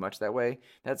lose too much that way.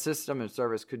 That system and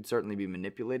service could certainly be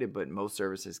manipulated, but most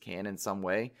services can in some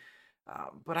way.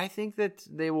 But I think that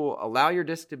they will allow your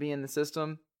disk to be in the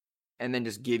system and then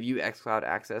just give you xCloud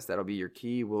access. That'll be your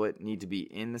key. Will it need to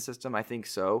be in the system? I think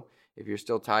so, if you're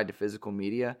still tied to physical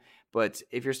media. But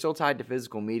if you're still tied to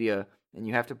physical media and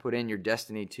you have to put in your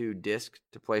Destiny 2 disc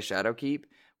to play Shadowkeep,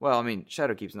 well, I mean,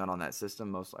 Shadowkeep's not on that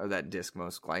system, or that disc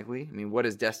most likely. I mean, what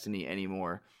is Destiny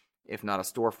anymore if not a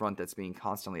storefront that's being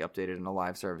constantly updated in a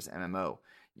live service MMO?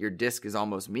 Your disc is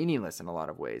almost meaningless in a lot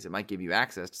of ways. It might give you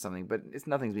access to something, but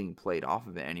nothing's being played off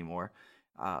of it anymore.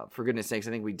 For goodness sakes,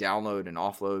 I think we download and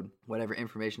offload whatever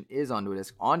information is onto a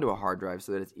disk onto a hard drive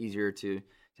so that it's easier to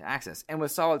access. And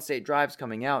with solid state drives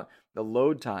coming out, the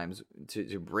load times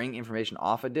to bring information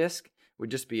off a disk would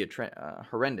just be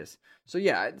horrendous. So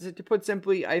yeah, to put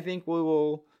simply, I think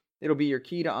it'll be your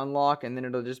key to unlock, and then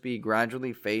it'll just be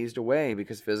gradually phased away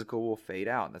because physical will fade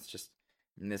out. And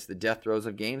it's the death throes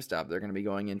of GameStop. They're going to be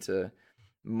going into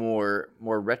more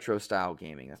retro style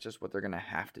gaming. That's just what they're going to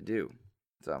have to do.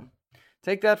 So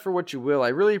take that for what you will. I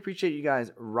really appreciate you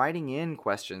guys writing in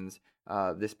questions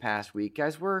this past week.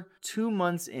 Guys, we're 2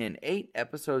 months in, 8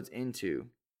 episodes into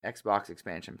Xbox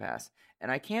Expansion Pass,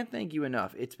 and I can't thank you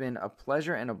enough. It's been a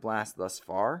pleasure and a blast thus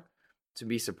far to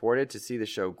be supported, to see the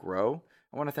show grow.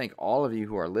 I want to thank all of you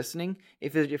who are listening.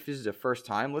 If this is the first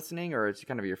time listening, or it's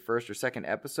kind of your first or second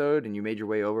episode, and you made your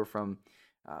way over from,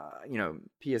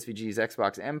 PSVG's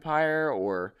Xbox Empire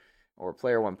or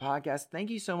Player One Podcast, thank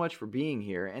you so much for being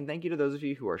here, and thank you to those of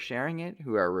you who are sharing it,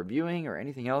 who are reviewing, or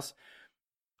anything else.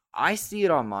 I see it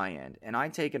on my end, and I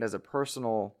take it as a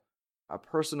personal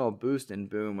boost and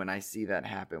boom when I see that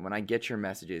happen, when I get your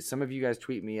messages. Some of you guys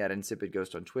tweet me at Insipid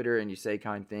Ghost on Twitter and you say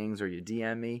kind things, or you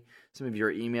DM me. Some of you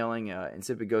are emailing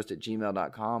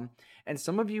insipidghost@gmail.com. And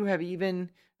some of you have even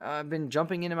been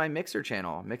jumping into my Mixer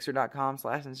channel,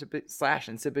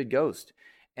 mixer.com/insipidghost.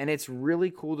 And it's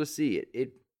really cool to see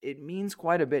it. It means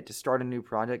quite a bit to start a new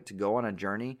project, to go on a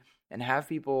journey, and have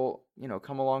people,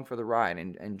 come along for the ride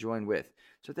and join with.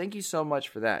 So thank you so much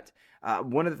for that.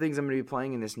 One of the things I'm going to be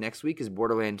playing in this next week is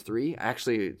Borderlands 3.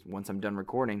 Actually, once I'm done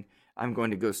recording, I'm going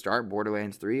to go start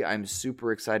Borderlands 3. I'm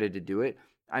super excited to do it.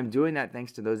 I'm doing that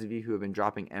thanks to those of you who have been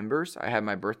dropping Embers. I had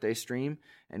my birthday stream,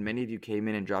 and many of you came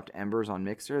in and dropped Embers on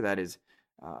Mixer. That is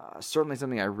certainly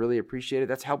something I really appreciated.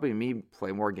 That's helping me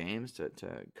play more games, to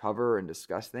cover and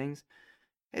discuss things.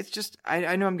 It's just,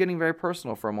 I know I'm getting very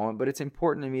personal for a moment, but it's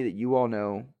important to me that you all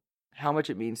know how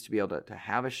much it means to be able to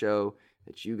have a show,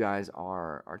 that you guys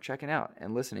are checking out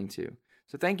and listening to.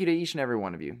 So thank you to each and every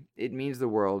one of you. It means the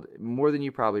world, more than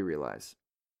you probably realize.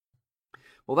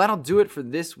 Well, that'll do it for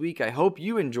this week. I hope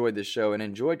you enjoyed the show and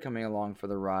enjoyed coming along for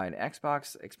the ride.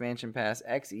 Xbox Expansion Pass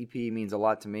XEP means a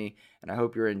lot to me, and I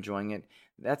hope you're enjoying it.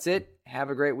 That's it. Have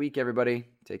a great week, everybody.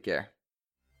 Take care.